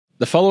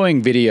The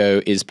following video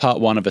is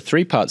part one of a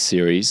three-part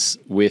series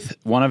with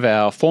one of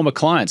our former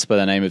clients by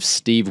the name of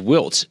Steve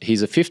Wilt.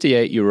 He's a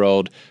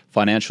 58-year-old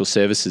financial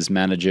services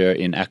manager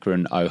in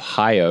Akron,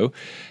 Ohio.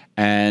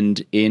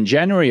 And in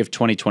January of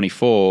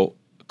 2024,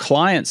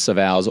 clients of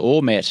ours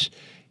all met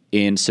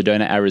in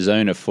Sedona,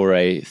 Arizona for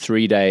a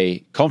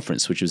 3-day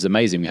conference, which was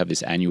amazing. We have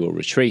this annual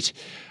retreat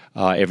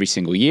every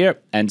single year.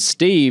 And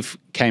Steve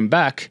came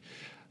back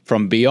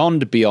from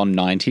beyond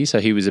 90. So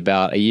he was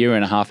about a year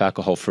and a half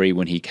alcohol-free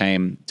when he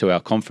came to our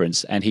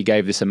conference. And he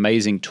gave this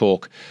amazing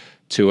talk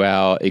to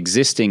our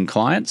existing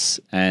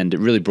clients, and it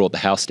really brought the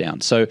house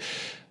down. So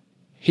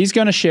he's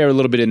going to share a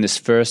little bit in this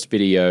first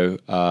video,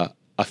 a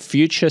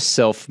future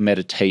self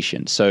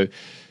meditation. So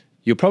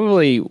you'll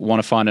probably want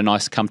to find a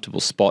nice comfortable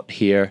spot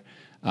here.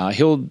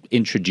 He'll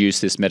introduce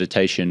this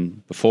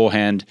meditation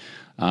beforehand,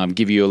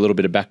 give you a little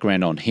bit of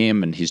background on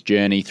him and his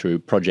journey through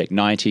Project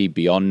 90,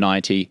 Beyond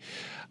 90.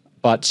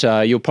 But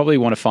you'll probably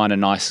want to find a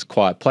nice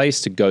quiet place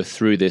to go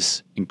through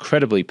this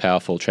incredibly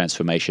powerful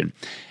transformation.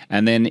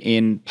 And then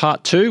in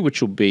part two,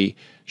 which will be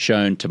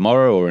shown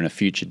tomorrow or in a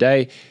future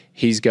day,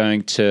 he's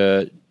going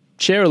to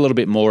share a little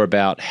bit more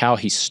about how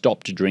he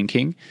stopped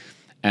drinking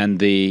and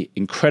the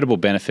incredible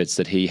benefits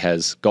that he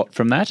has got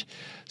from that.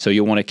 So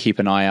you'll want to keep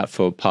an eye out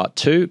for part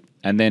two.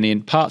 And then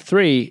in part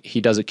three, he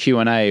does a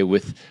Q&A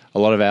with a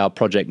lot of our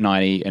Project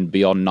 90 and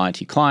Beyond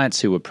 90 clients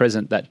who were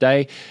present that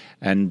day.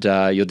 And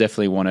you'll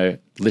definitely want to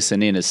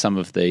listen in as some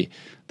of the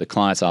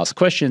clients ask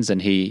questions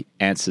and he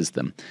answers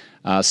them.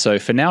 So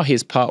for now,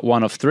 here's part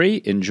one of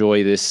three.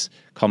 Enjoy this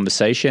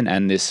conversation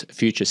and this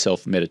future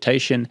self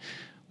meditation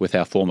with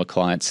our former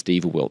client,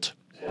 Steve Wilt.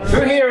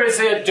 Who here is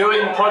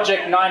doing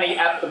Project 90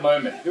 at the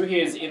moment? Who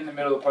here is in the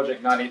middle of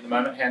Project 90 at the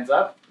moment? Hands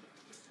up.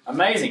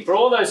 Amazing. For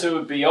all those who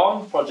are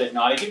beyond Project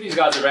 90, give these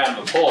guys a round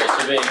of applause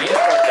for being in Project 90.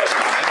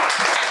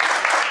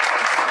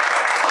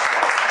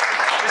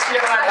 Just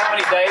feel like how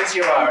many days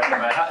you are at the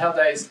moment. How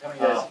many days?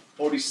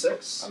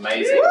 46.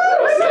 Amazing.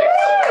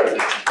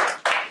 46.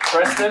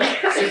 Preston?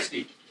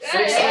 60.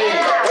 60.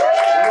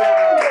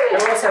 Who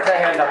else had their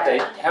hand up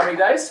there? How many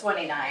days?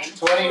 29.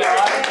 29.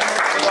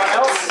 Anyone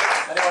else?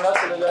 Anyone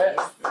else in the day?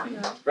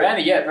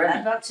 Brandy, yeah, Brandy.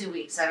 About 2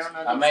 weeks. I don't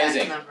know the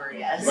Amazing. exact number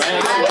yet.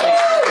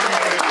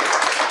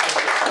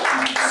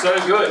 So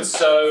good.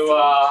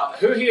 So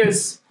who here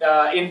is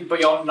in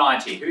Beyond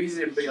 90? Who is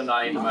in Beyond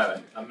 90 at the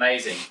moment?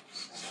 Amazing.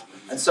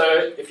 And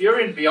so if you're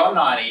in Beyond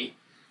 90,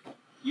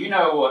 you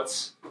know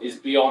what is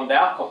beyond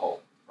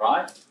alcohol,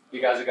 right?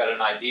 You guys have got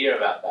an idea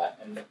about that.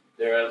 And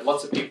there are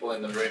lots of people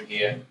in the room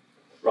here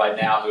right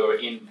now who are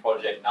in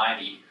Project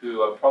 90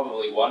 who are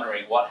probably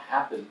wondering what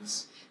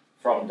happens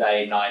from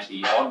day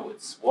 90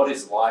 onwards. What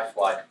is life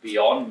like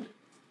beyond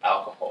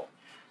alcohol?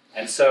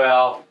 And so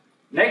our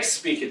next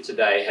speaker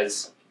today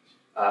has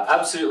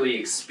absolutely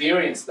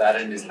experienced that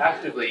and is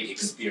actively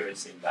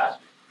experiencing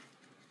that.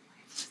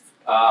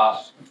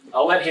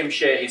 I'll let him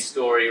share his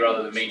story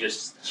rather than me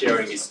just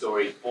sharing his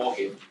story for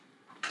him.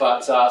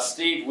 But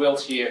Steve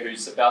Wilt here,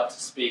 who's about to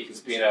speak,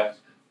 has been a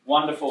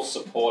wonderful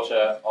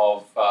supporter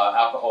of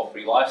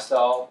alcohol-free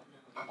lifestyle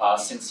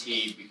since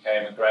he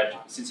became a client,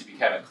 since he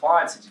became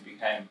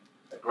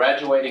a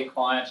graduating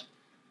client.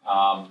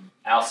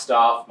 Our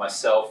staff,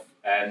 myself,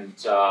 and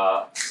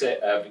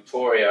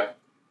Victoria,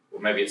 or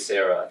maybe it's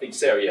Sarah, I think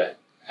Sarah, yeah,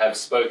 have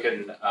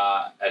spoken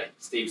at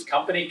Steve's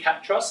company,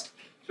 Cap Trust,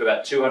 to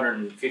about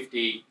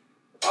 250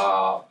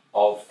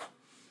 of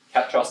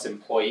Cap Trust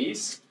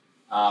employees,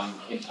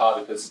 in part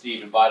because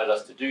Steve invited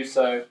us to do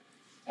so.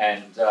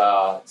 And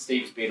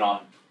Steve's been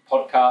on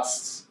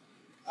podcasts,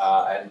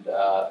 and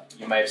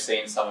you may have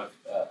seen some of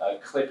a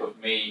clip of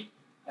me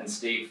and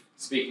Steve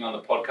speaking on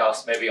the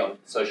podcast, maybe on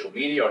social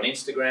media, on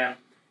Instagram.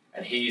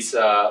 And he's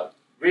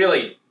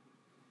really,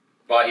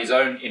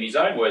 in his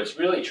own words,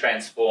 really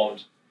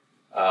transformed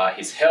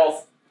his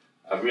health,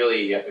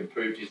 really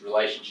improved his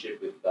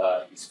relationship with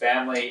his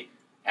family,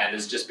 and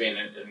has just been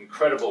an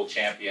incredible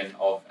champion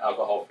of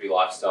alcohol-free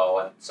lifestyle.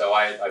 And so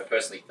I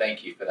personally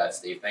thank you for that,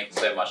 Steve. Thank you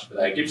so much for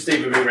that. Give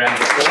Steve a big round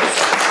of applause.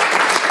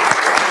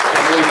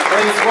 And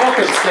please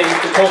welcome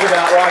Steve to talk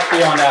about life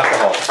beyond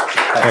alcohol.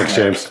 Thanks,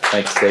 James.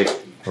 Thanks, Steve.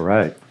 All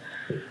right.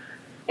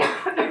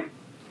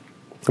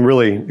 I'm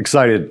really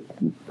excited,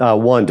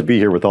 one, to be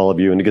here with all of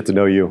you and to get to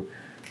know you.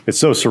 It's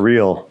so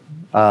surreal.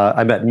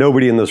 I met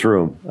nobody in this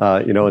room,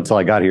 until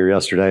I got here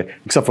yesterday,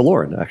 except for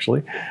Lauren,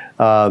 actually.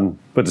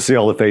 But to see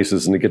all the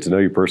faces and to get to know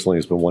you personally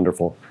has been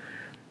wonderful,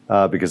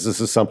 because this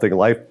is something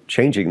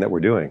life-changing that we're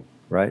doing,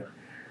 right?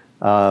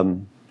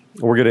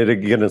 We're going to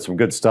get into some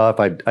good stuff.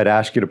 I'd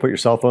ask you to put your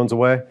cell phones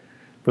away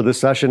for this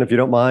session, if you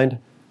don't mind.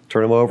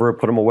 Turn them over,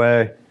 put them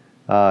away,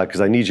 because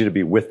I need you to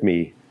be with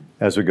me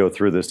as we go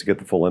through this to get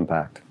the full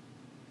impact.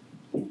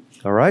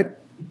 All right?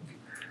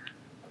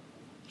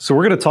 So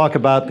we're going to talk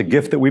about the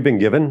gift that we've been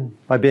given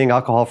by being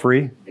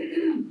alcohol-free.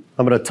 I'm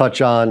going to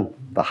touch on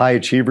the high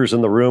achievers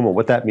in the room and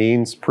what that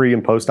means pre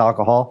and post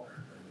alcohol,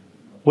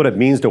 what it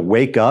means to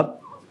wake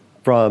up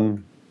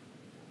from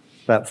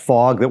that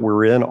fog that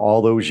we're in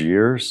all those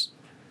years.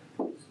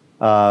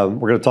 We're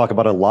going to talk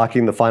about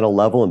unlocking the final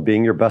level and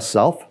being your best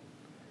self.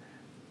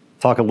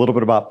 talk a little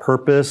bit about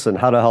purpose and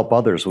how to help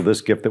others with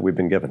this gift that we've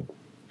been given.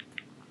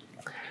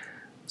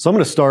 So I'm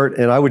going to start,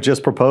 and I would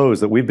just propose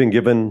that we've been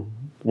given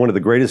one of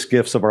the greatest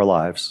gifts of our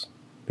lives,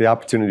 the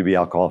opportunity to be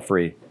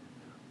alcohol-free.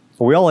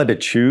 We all had to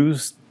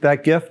choose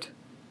that gift.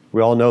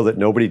 We all know that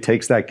nobody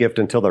takes that gift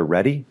until they're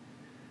ready.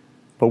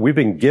 But we've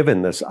been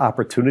given this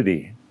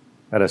opportunity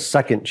at a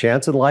second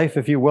chance in life,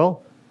 if you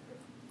will.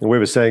 And we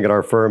were saying at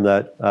our firm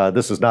that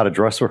this is not a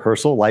dress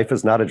rehearsal. Life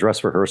is not a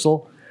dress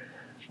rehearsal.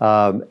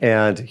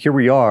 And here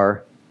we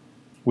are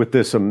with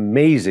this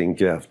amazing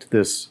gift,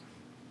 this,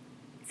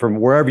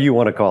 from wherever you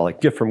want to call it,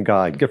 gift from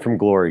God, gift from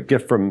glory,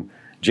 gift from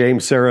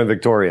James, Sarah, and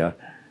Victoria.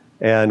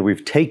 And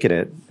we've taken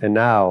it, and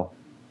now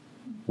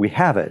we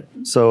have it.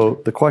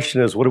 So the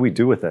question is, what do we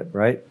do with it,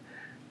 right?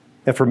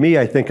 And for me,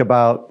 I think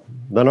about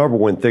the number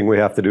one thing we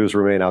have to do is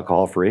remain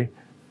alcohol-free.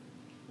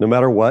 No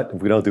matter what,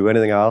 if we don't do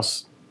anything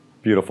else,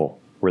 beautiful,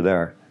 we're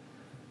there.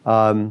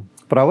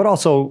 But I would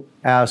also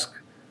ask,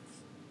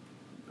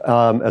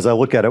 as I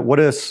look at it, what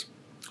if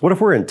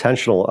we're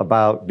intentional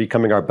about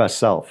becoming our best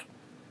self?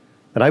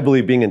 And I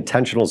believe being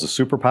intentional is a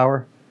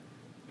superpower.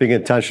 Being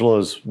intentional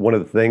is one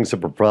of the things that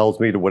propels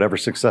me to whatever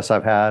success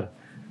I've had.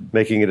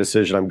 Making a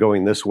decision, I'm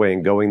going this way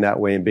and going that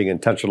way and being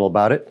intentional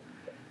about it.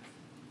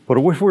 But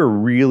what if we're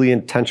really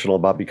intentional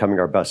about becoming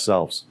our best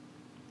selves?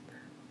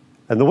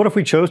 And then what if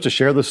we chose to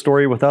share this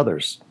story with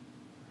others?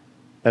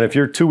 And if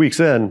you're 2 weeks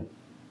in,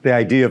 the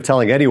idea of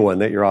telling anyone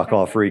that you're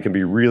alcohol-free can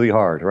be really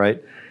hard,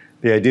 right?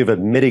 The idea of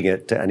admitting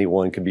it to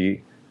anyone can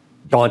be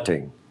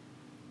daunting.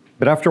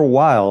 But after a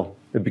while,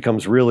 it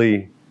becomes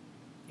really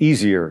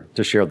easier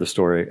to share the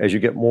story as you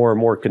get more and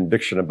more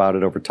conviction about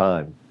it over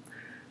time.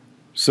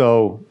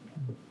 So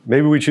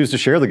maybe we choose to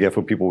share the gift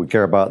with people we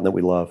care about and that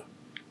we love.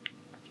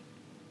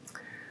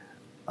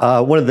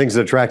 One of the things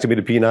that attracted me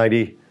to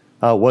P90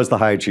 was the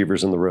high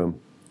achievers in the room.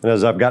 And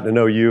as I've gotten to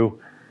know you,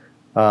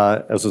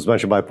 as was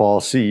mentioned by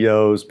Paul,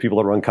 CEOs, people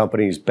that run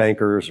companies,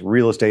 bankers,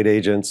 real estate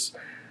agents,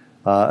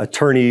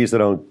 attorneys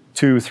that own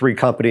 2-3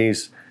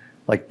 companies,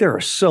 like there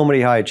are so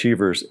many high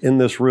achievers in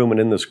this room and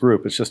in this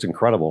group. It's just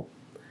incredible.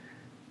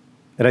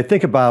 And I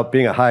think about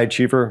being a high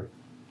achiever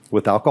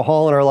with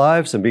alcohol in our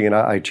lives and being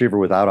a high achiever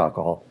without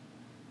alcohol,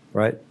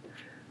 right?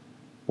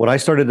 When I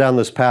started down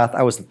this path,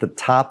 I was at the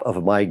top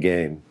of my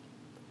game.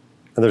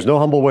 And there's no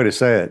humble way to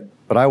say it,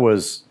 but I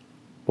was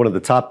one of the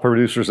top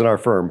producers in our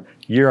firm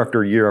year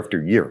after year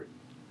after year.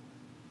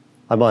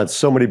 I'm on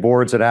so many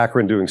boards at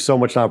Akron doing so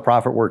much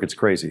nonprofit work, it's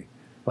crazy.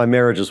 My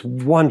marriage is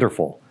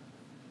wonderful.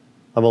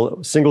 I'm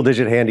a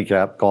single-digit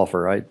handicap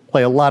golfer. I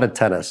play a lot of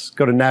tennis,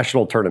 go to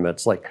national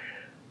tournaments. Like,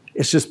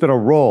 it's just been a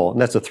roll,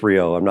 and that's a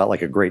 3-0. I'm not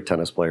like a great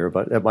tennis player,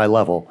 but at my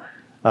level,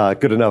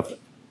 good enough.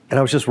 And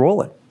I was just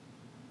rolling.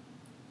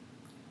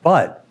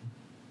 But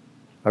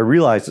I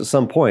realized at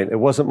some point it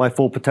wasn't my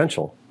full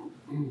potential.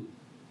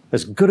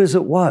 As good as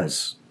it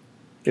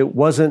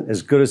wasn't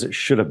as good as it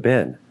should have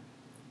been.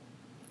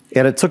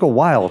 And it took a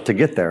while to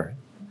get there,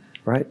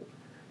 right?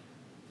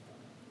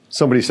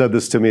 Somebody said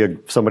this to me,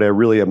 somebody I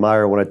really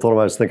admire, when I told them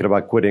I was thinking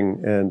about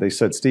quitting, and they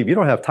said, Steve, you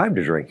don't have time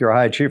to drink. You're a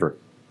high achiever.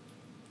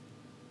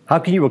 How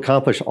can you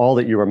accomplish all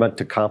that you were meant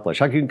to accomplish?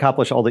 How can you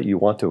accomplish all that you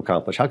want to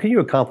accomplish? How can you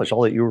accomplish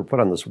all that you were put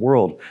on this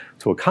world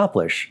to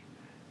accomplish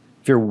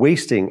if you're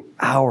wasting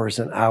hours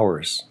and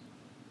hours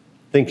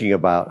thinking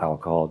about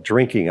alcohol,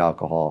 drinking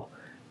alcohol,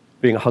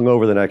 being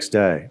hungover the next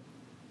day?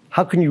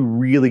 How can you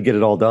really get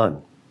it all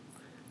done?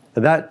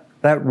 And that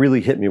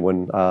really hit me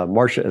when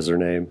Marcia is her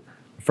name,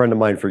 a friend of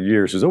mine for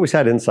years, who's always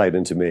had insight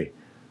into me,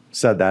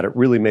 said that. It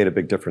really made a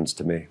big difference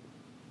to me.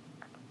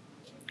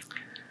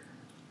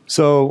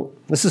 So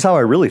this is how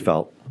I really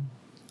felt.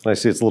 I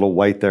see it's a little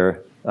white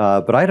there,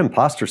 but I had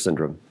imposter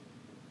syndrome.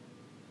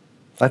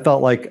 I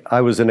felt like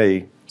I was in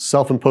a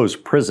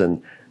self-imposed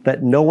prison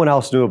that no one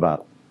else knew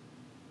about.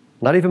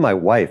 Not even my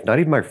wife, not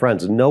even my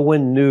friends. No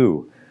one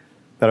knew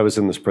that I was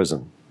in this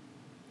prison.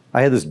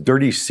 I had this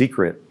dirty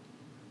secret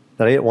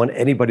that I didn't want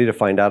anybody to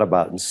find out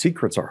about. And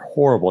secrets are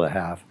horrible to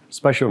have,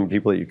 especially from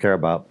people that you care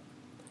about.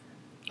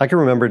 I can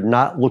remember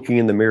not looking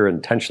in the mirror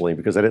intentionally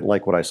because I didn't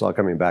like what I saw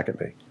coming back at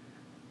me.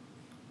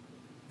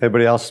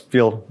 Anybody else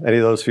feel any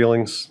of those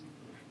feelings?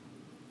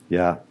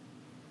 Yeah,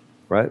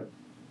 right?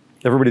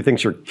 Everybody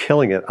thinks you're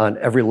killing it on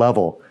every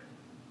level.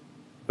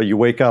 But you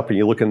wake up and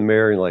you look in the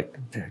mirror and you're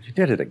like, dude, you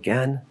did it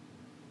again?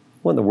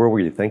 What in the world were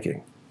you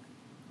thinking?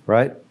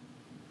 Right?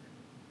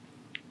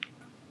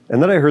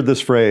 And then I heard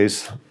this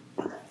phrase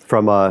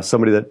from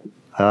somebody that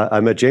I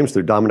met James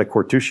through, Dominic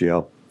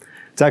Cortuccio.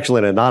 It's actually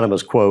an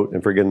anonymous quote,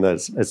 and forgetting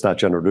that it's not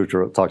gender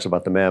neutral, it talks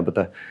about the man, but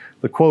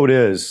the quote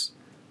is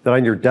that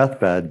on your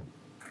deathbed,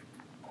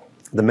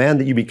 the man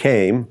that you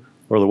became,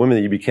 or the woman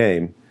that you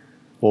became,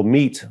 will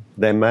meet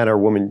the man or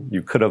woman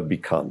you could have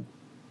become.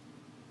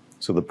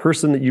 So the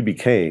person that you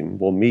became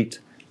will meet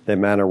the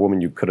man or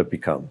woman you could have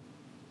become.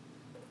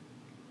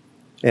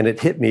 And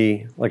it hit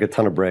me like a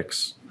ton of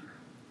bricks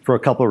for a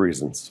couple of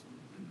reasons.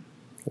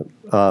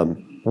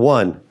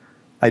 One,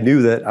 I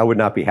knew that I would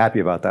not be happy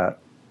about that.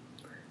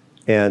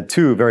 And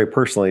two, very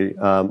personally,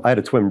 I had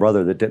a twin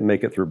brother that didn't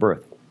make it through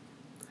birth.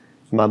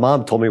 My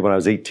mom told me when I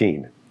was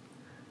 18.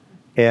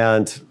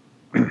 And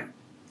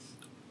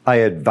I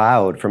had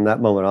vowed from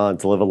that moment on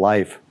to live a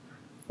life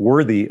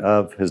worthy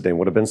of, his name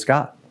would have been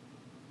Scott,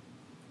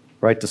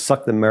 right? To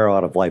suck the marrow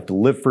out of life, to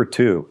live for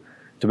two,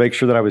 to make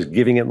sure that I was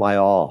giving it my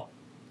all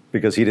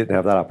because he didn't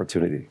have that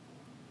opportunity.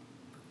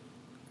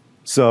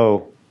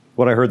 So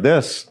when I heard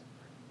this,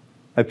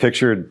 I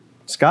pictured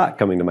Scott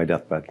coming to my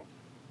deathbed.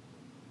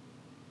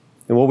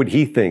 And what would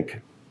he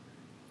think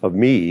of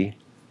me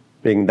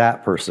being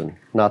that person,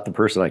 not the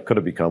person I could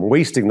have become,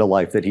 wasting the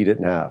life that he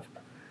didn't have?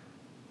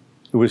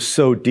 It was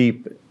so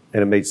deep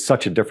and it made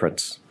such a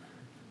difference.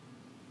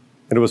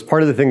 And it was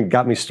part of the thing that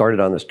got me started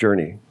on this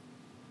journey.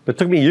 It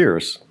took me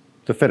years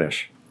to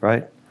finish,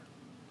 right?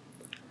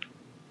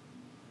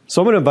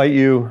 So I'm going to invite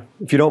you,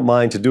 if you don't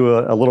mind, to do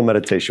a little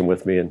meditation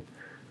with me. And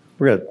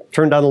we're going to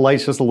turn down the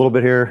lights just a little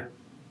bit here.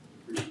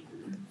 I'm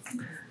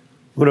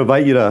going to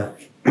invite you to,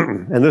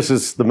 and this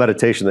is the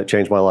meditation that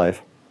changed my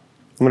life.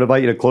 I'm going to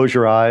invite you to close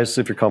your eyes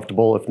if you're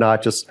comfortable. If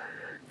not, just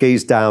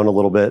gaze down a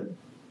little bit.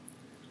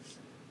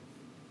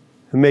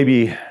 And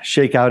maybe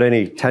shake out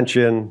any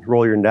tension,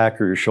 roll your neck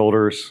or your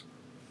shoulders.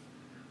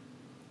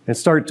 And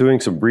start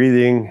doing some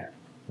breathing,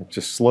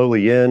 just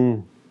slowly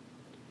in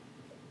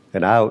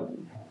and out,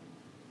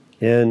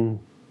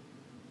 in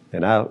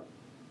and out,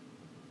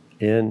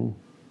 in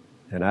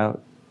and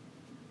out,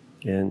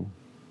 in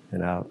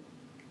and out.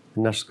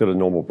 And let's just go to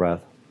normal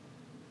breath.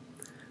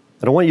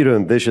 And I want you to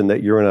envision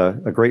that you're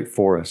in a great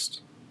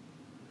forest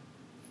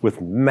with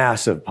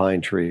massive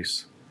pine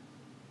trees.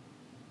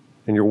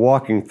 And you're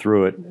walking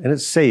through it, and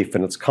it's safe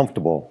and it's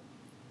comfortable.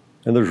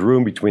 And there's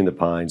room between the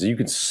pines, and you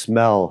can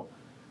smell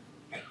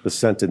the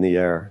scent in the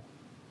air,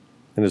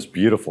 and it's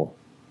beautiful.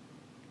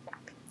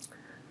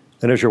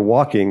 And as you're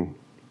walking,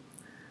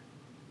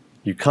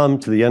 you come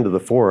to the end of the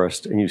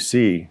forest and you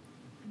see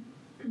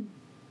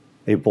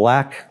a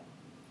black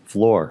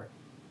floor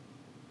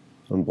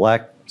and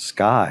black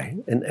sky,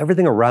 and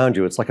everything around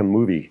you, it's like a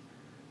movie,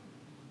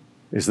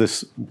 is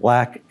this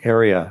black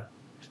area.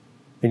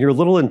 And you're a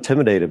little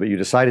intimidated, but you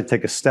decide to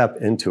take a step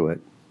into it.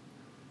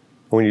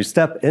 And when you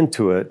step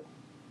into it,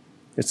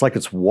 it's like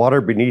it's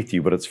water beneath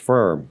you, but it's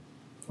firm.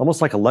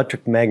 Almost like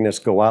electric magnets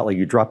go out, like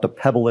you dropped a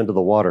pebble into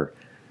the water,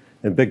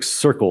 and big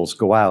circles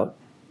go out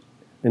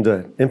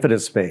into infinite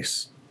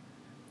space.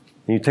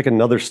 And you take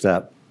another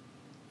step,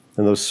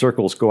 and those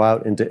circles go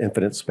out into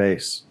infinite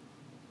space.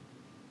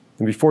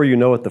 And before you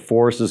know it, the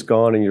forest is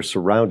gone, and you're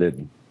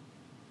surrounded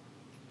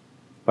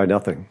by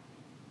nothing.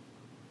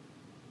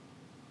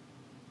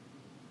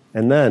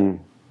 And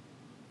then,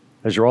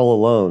 as you're all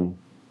alone,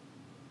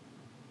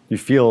 you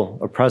feel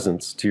a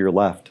presence to your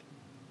left.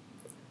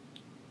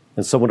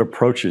 And someone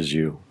approaches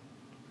you.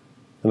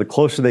 And the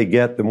closer they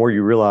get, the more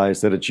you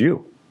realize that it's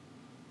you.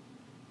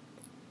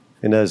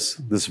 And as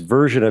this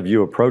version of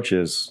you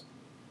approaches,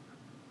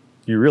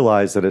 you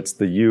realize that it's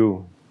the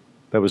you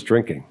that was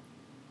drinking.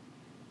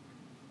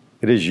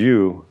 It is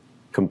you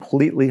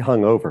completely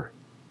hungover.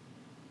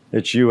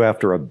 It's you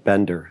after a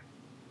bender.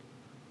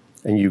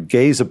 And you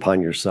gaze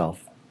upon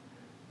yourself.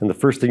 And the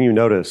first thing you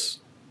notice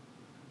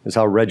is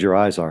how red your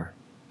eyes are,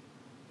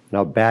 and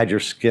how bad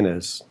your skin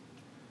is,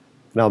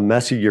 and how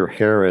messy your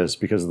hair is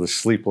because of the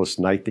sleepless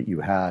night that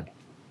you had.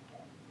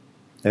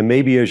 And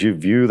maybe as you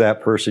view that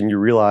person, you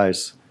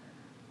realize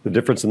the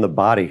difference in the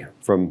body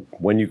from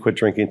when you quit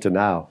drinking to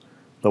now,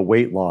 the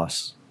weight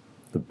loss,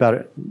 the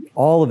better,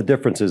 all of the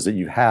differences that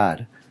you've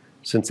had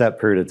since that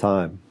period of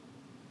time.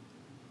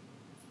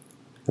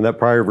 And that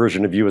prior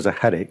version of you is a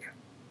headache,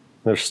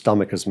 and their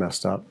stomach is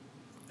messed up,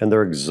 and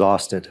they're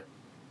exhausted,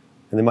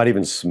 and they might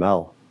even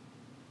smell.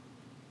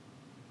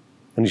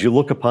 And as you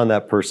look upon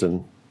that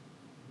person,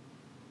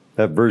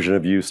 that version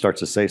of you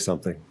starts to say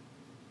something.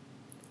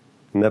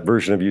 And that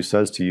version of you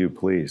says to you,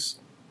 please,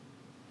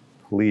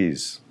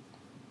 please,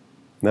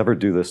 never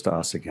do this to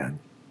us again.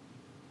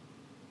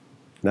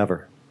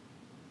 Never.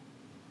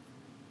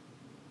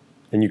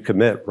 And you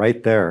commit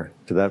right there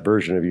to that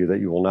version of you that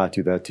you will not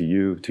do that to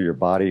you, to your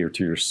body, or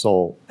to your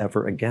soul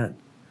ever again.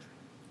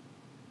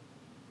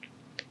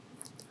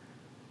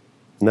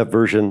 And that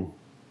version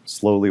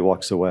slowly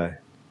walks away.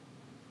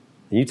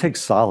 And you take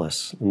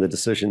solace in the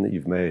decision that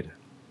you've made.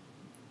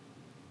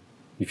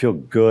 You feel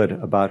good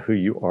about who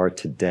you are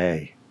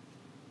today.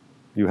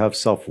 You have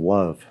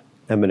self-love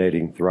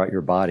emanating throughout your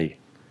body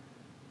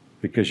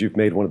because you've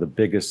made one of the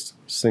biggest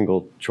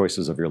single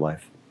choices of your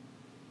life.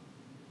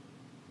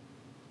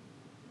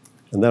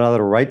 And then on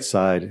the right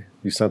side,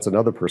 you sense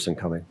another person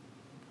coming.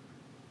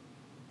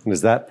 And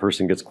as that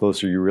person gets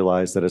closer, you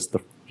realize that it's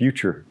the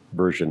future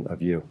version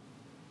of you.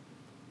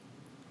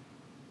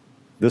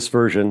 This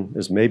version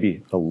is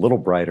maybe a little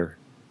brighter,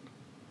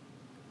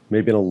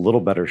 maybe in a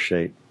little better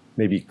shape,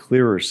 maybe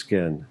clearer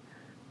skin,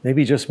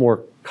 maybe just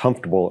more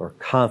comfortable or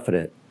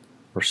confident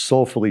or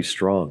soulfully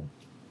strong.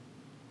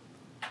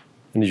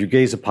 And as you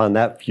gaze upon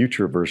that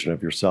future version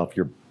of yourself,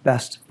 your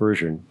best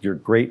version, your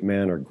great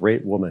man or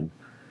great woman,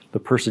 the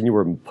person you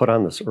were put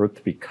on this earth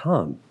to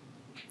become,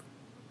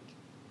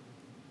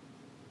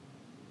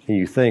 and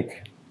you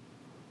think,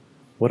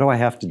 what do I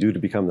have to do to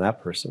become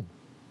that person?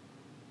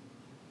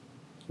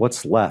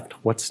 What's left?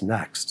 What's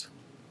next?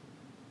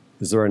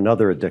 Is there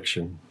another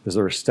addiction? Is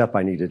there a step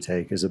I need to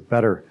take? Is it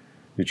better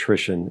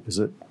nutrition? Is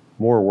it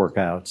more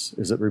workouts?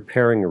 Is it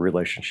repairing a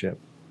relationship?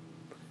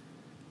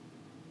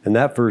 And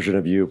that version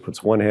of you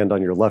puts one hand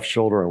on your left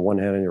shoulder and one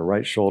hand on your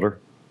right shoulder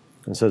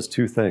and says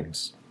two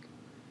things.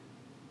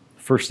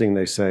 The first thing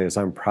they say is,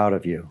 I'm proud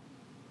of you.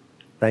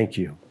 Thank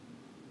you.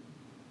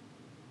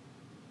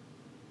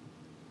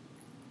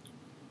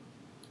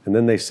 And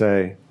then they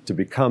say, to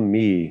become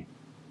me,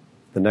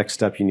 the next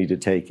step you need to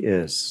take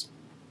is,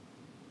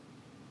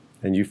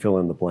 and you fill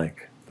in the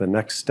blank. The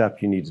next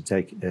step you need to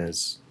take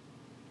is.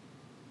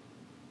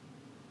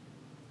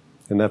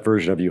 And that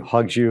version of you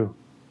hugs you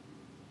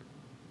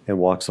and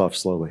walks off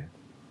slowly.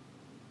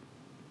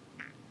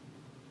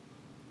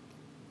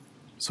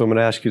 So I'm going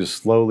to ask you to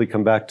slowly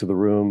come back to the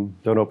room.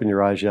 Don't open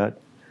your eyes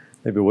yet.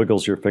 Maybe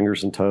wiggles your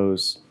fingers and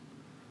toes.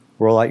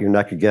 Roll out your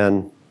neck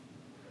again.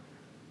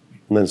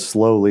 And then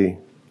slowly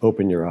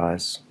open your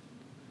eyes.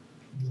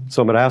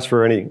 So I'm going to ask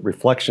for any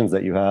reflections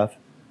that you have.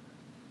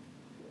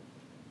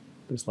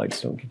 These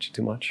lights don't get you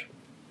too much.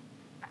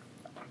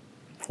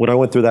 When I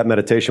went through that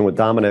meditation with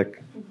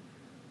Dominic,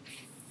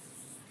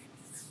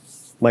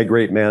 my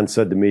great man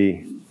said to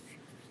me,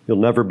 you'll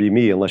never be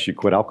me unless you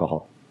quit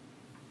alcohol.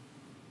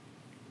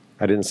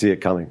 I didn't see it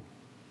coming.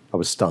 I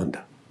was stunned.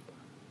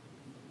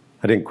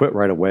 I didn't quit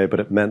right away, but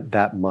it meant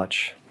that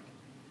much.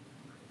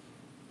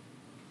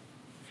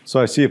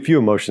 So I see a few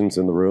emotions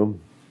in the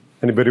room.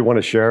 Anybody want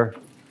to share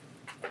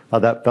how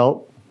that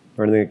felt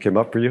or anything that came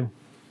up for you?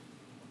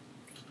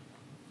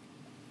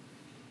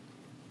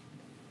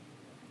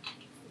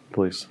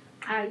 Please.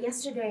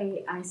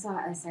 Yesterday, I saw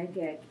a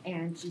psychic,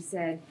 and she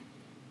said,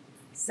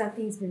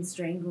 something's been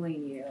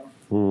strangling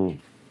you,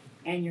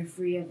 and you're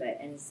free of it,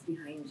 and it's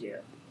behind you.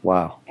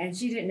 Wow. And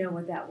she didn't know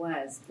what that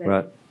was, but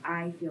right.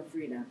 I feel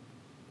freedom.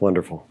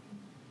 Wonderful.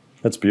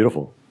 That's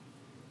beautiful.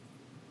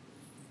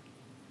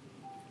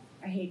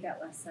 I hate that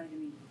left side of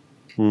me.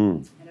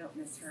 I don't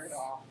miss her at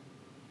all.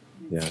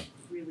 And it's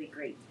really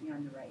great to be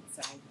on the right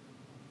side.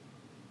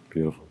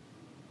 Beautiful.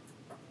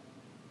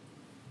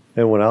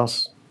 Anyone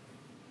else?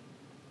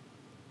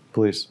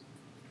 Please.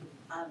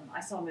 I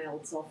saw my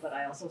old self, but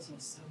I also saw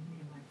so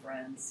many of my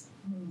friends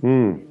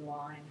in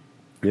line.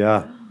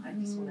 Yeah. I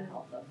just want to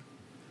help them.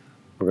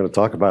 We're going to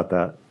talk about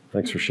that.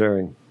 Thanks for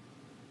sharing.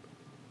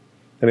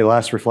 Any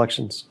last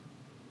reflections?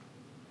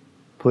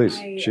 Please,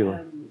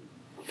 Sheila.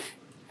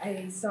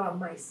 I saw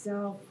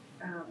myself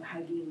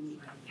hugging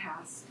my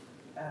past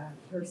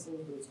person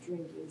who was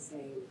drinking,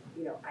 saying,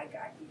 I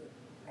got you.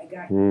 I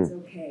got you. It's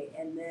okay.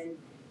 And then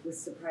it was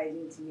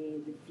surprising to me,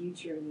 the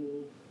future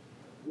me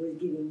was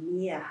giving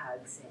me a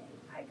hug, saying,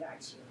 I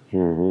got you.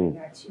 I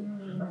got you.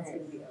 It's going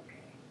to be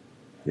okay.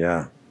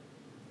 Yeah.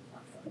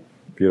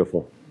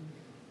 Beautiful.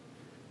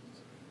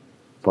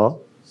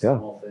 Paul? Yeah.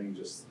 Small thing,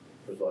 just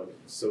for like,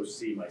 so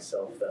see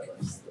myself, that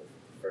was the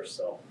first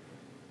self.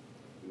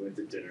 We went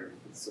to dinner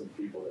with some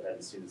people that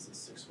hadn't seen us in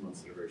 6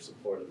 months and are very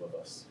supportive of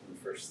us. And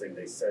the first thing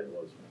they said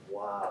was,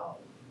 wow,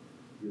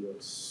 you look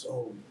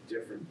so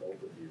different,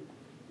 both of you.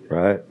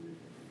 Right.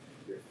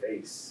 Your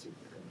face, your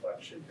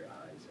complexion, your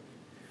eyes.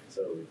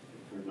 So it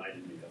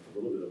reminded me of a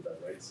little bit of that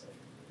right side.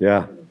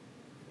 Yeah.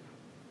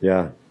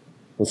 Yeah.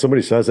 When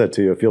somebody says that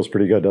to you, it feels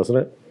pretty good, doesn't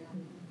it?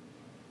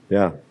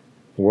 Yeah.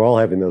 We're all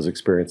having those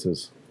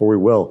experiences, or we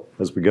will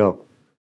as we go.